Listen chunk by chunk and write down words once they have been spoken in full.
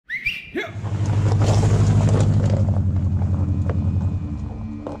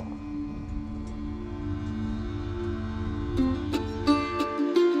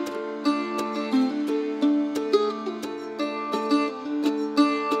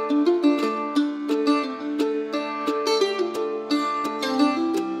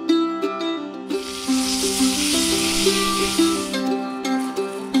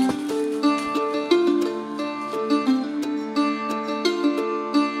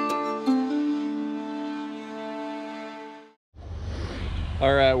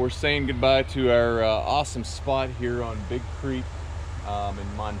All right, we're saying goodbye to our awesome spot here on Big Creek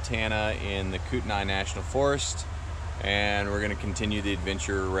in Montana in the Kootenai National Forest, and we're going to continue the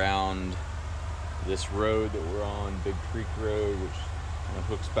adventure around this road that we're on, Big Creek Road, which kind of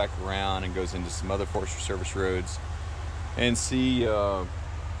hooks back around and goes into some other Forest Service roads, and see where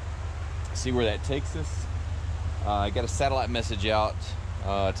that takes us. I got a satellite message out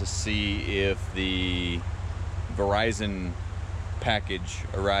to see if the Verizon package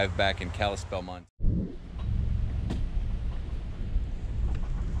arrived back in Kalispell, Montana.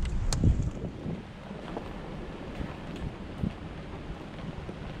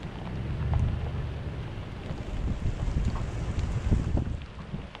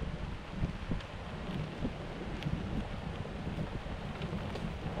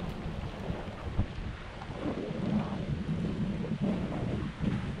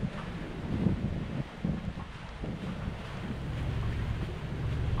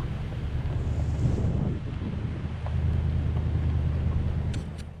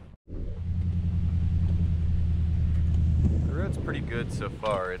 It's pretty good so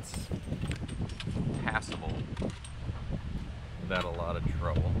far. It's passable without a lot of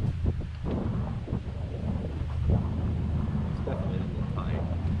trouble. It's definitely a little tight.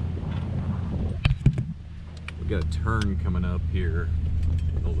 We got a turn coming up here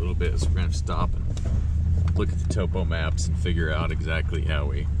in a little bit, so we're gonna have to stop and look at the topo maps and figure out exactly how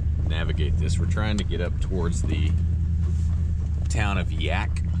we navigate this. We're trying to get up towards the town of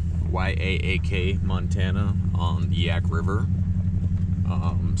Yaak, Y-A-A-K, Montana, on the Yaak River.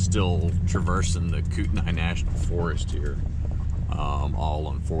 Still traversing the Kootenai National Forest here, all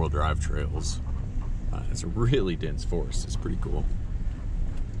on four-wheel drive trails. It's a really dense forest. It's pretty cool.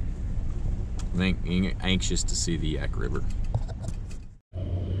 I'm anxious to see the Yaak River.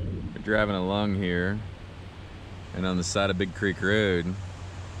 We're driving along here, and on the side of Big Creek Road,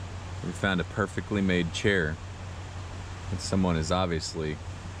 we found a perfectly made chair that someone has obviously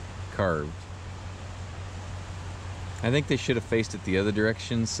carved. I think they should have faced it the other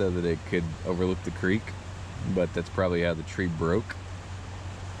direction so that it could overlook the creek, but that's probably how the tree broke.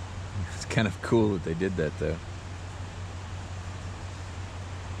 It's kind of cool that they did that though.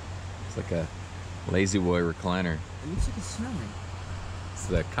 It's like a lazy boy recliner. It looks like it's snowing. It's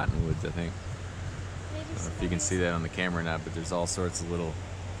the cottonwoods, I think. I don't know if you can see that on the camera or not, but there's all sorts of little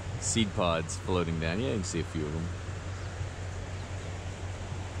seed pods floating down. Yeah, you can see a few of them.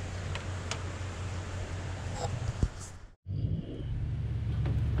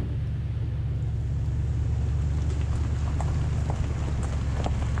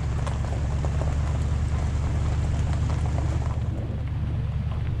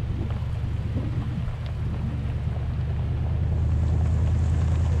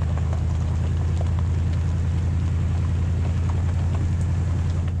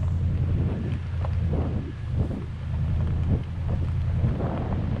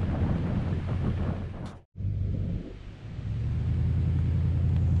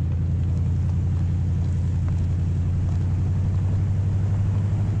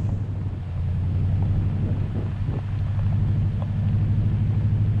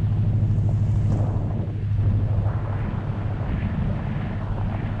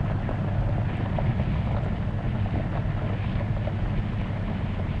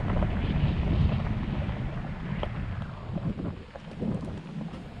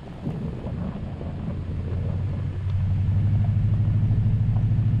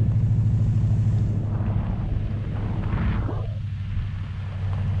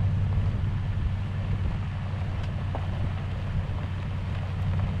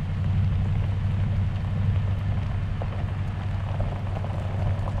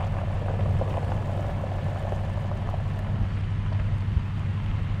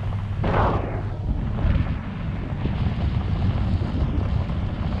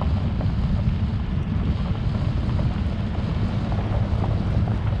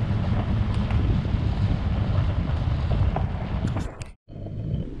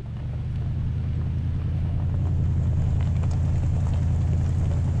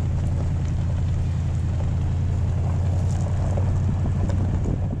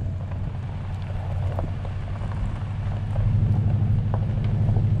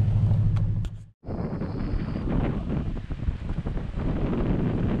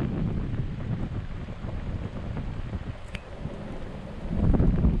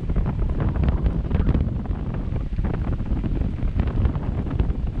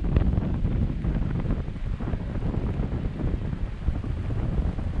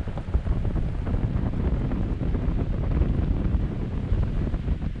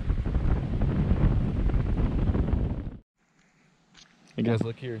 Hey guys,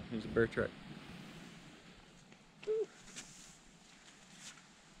 look here. There's a bear track.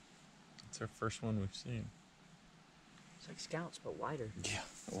 It's our first one we've seen. It's like Scouts, but wider. Yeah,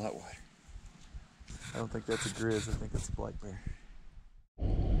 a lot wider. I don't think that's a grizz. I think that's a black bear.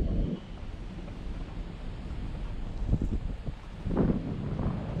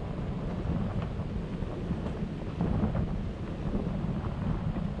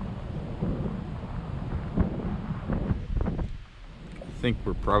 I think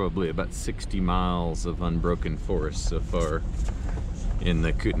we're probably about 60 miles of unbroken forest so far in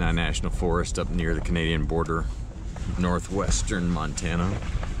the Kootenai National Forest up near the Canadian border, northwestern Montana.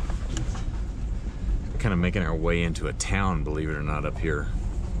 Kind of making our way into a town, believe it or not, up here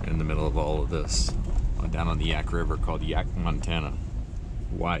in the middle of all of this, down on the Yak River, called Yak, Montana.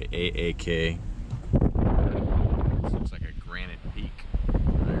 Y-A-A-K. This looks like a granite peak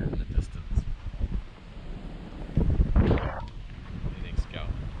there in the distance. Scout.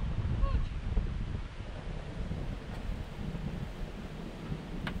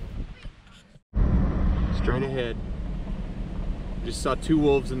 Straight ahead. Just saw two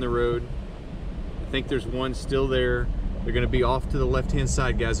wolves in the road. I think there's one still there. They're gonna be off to the left-hand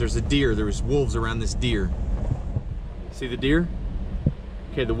side, guys. There's a deer. There's wolves around this deer. See the deer?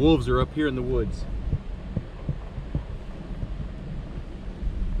 Okay, the wolves are up here in the woods.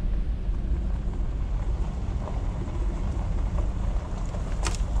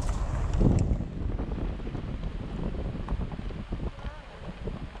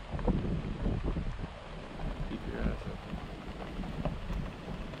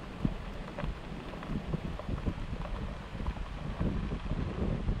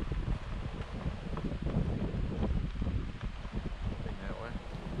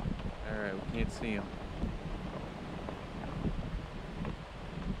 Can't see him.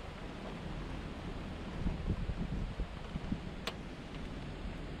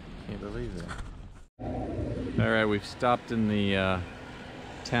 Can't believe that. All right, we've stopped in the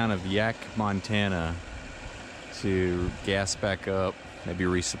town of Yak, Montana to gas back up, maybe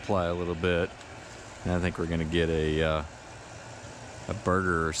resupply a little bit. And I think we're gonna get a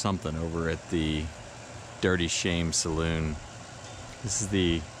burger or something over at the Dirty Shame Saloon. This is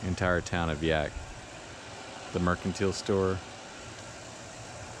the entire town of Yak. The mercantile store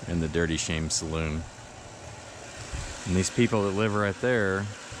and the Dirty Shame Saloon. And these people that live right there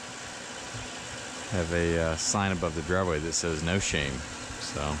have a sign above the driveway that says no shame.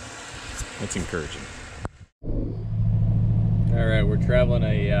 So that's encouraging. All right, we're traveling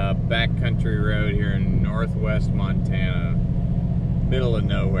a backcountry road here in northwest Montana, middle of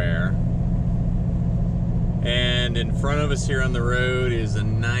nowhere. And in front of us here on the road is a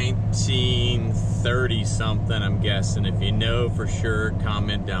 1930 something, I'm guessing. If you know for sure,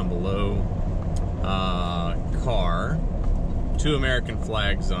 comment down below. Car, 2 American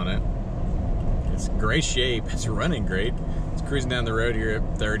flags on it. It's great shape, it's running great. It's cruising down the road here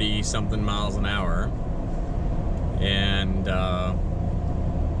at 30 something miles an hour. And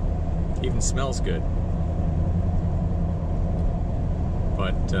even smells good.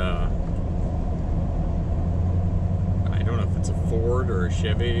 But I don't know if it's a Ford or a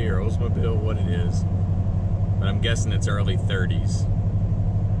Chevy or Oldsmobile, what it is, but I'm guessing it's early 30s.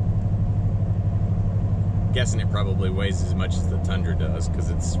 I'm guessing it probably weighs as much as the Tundra does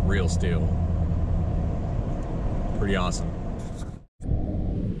because it's real steel. Pretty awesome. Oh,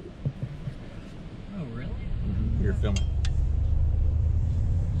 really? Mm-hmm. You're filming.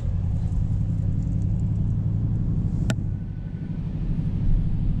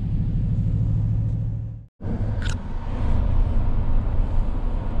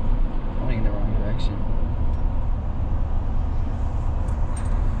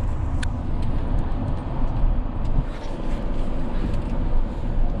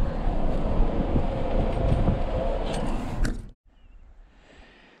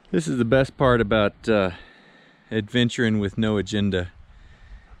 This is the best part about adventuring with no agenda.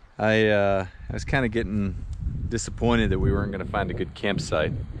 I was kind of getting disappointed that we weren't going to find a good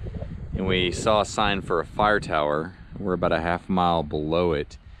campsite, and we saw a sign for a fire tower. We're about a half mile below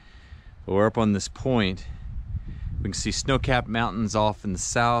it. But we're up on this point. We can see snow-capped mountains off in the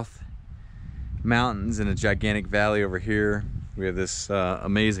south, mountains and a gigantic valley over here. We have this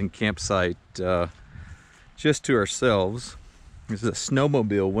amazing campsite just to ourselves. There's a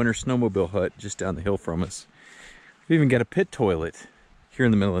snowmobile, winter snowmobile hut just down the hill from us. We've even got a pit toilet here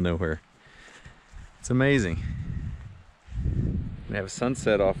in the middle of nowhere. It's amazing. We have a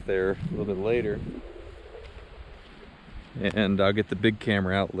sunset off there a little bit later. And I'll get the big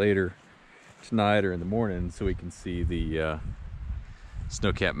camera out later tonight or in the morning so we can see the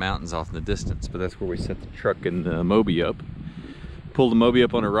snow-capped mountains off in the distance. But that's where we set the truck and the Moby up. Pulled the Moby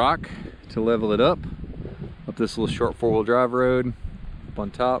up on a rock to level it up this little short 4-wheel drive road up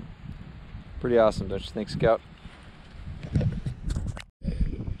on top. Pretty awesome, don't you think, Scout?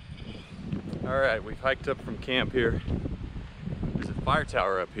 Alright, we've hiked up from camp here. There's a fire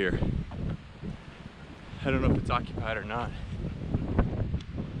tower up here. I don't know if it's occupied or not.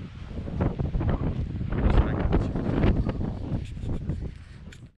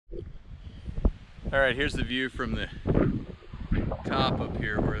 Alright, here's the view from the top up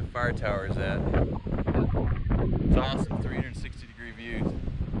here where the fire tower is at. It's awesome, 360-degree views.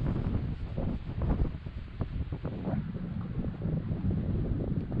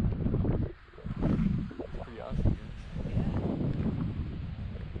 Pretty awesome,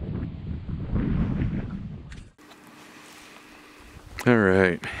 guys.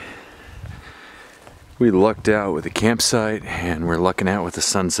 Alright. We lucked out with the campsite and we're lucking out with the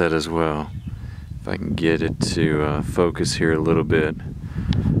sunset as well. If I can get it to focus here a little bit.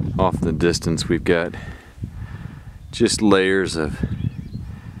 Off in the distance we've got just layers of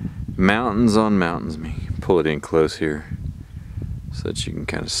mountains on mountains. Let me pull it in close here so that you can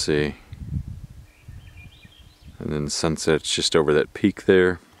kind of see. And then the sunset's just over that peak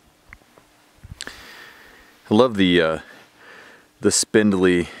there. I love the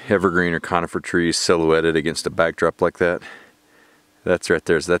spindly evergreen or conifer trees silhouetted against a backdrop like that. That's right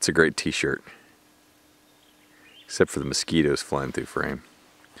there. That's a great t-shirt. Except for the mosquitoes flying through frame.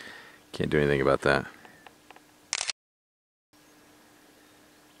 Can't do anything about that.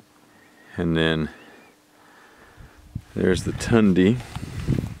 And then there's the Tundra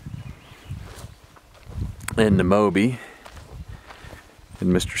and the Moby.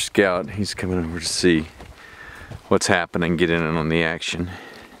 And Mr. Scout, he's coming over to see what's happening, get in on the action.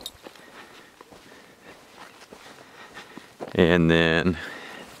 And then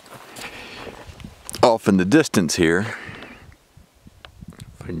off in the distance here,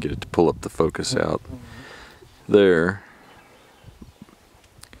 if I can get it to pull up the focus out there,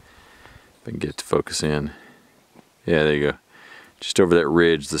 if I can get it to focus in, yeah, there you go, just over that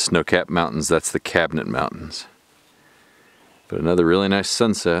ridge, the snow-capped mountains, that's the Cabinet Mountains. But another really nice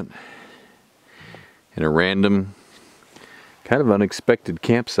sunset in a random, kind of unexpected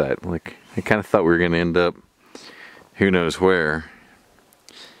campsite. Like, I kind of thought we were going to end up who knows where,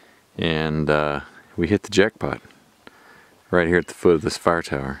 and we hit the jackpot right here at the foot of this fire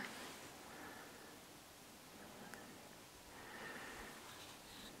tower.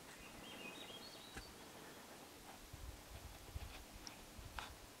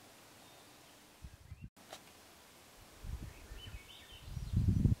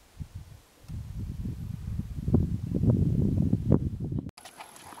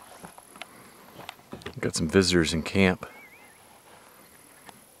 Got some visitors in camp.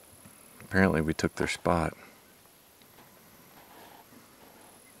 Apparently we took their spot.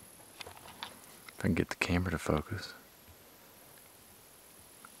 If I can get the camera to focus.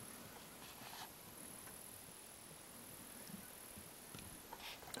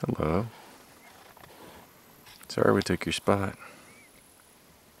 Hello. Sorry we took your spot.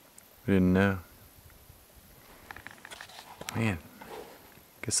 We didn't know. Man,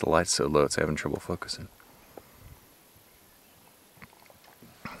 guess the light's so low it's having trouble focusing.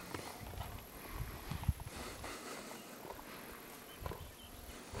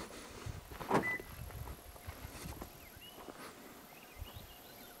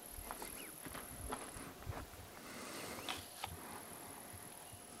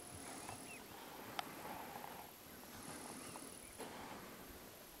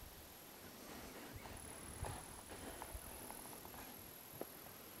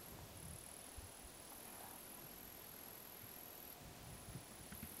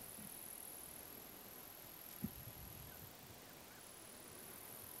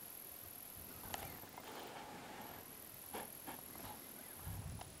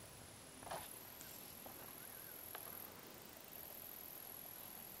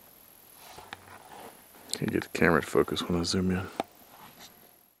 Can't get the camera to focus when I zoom in.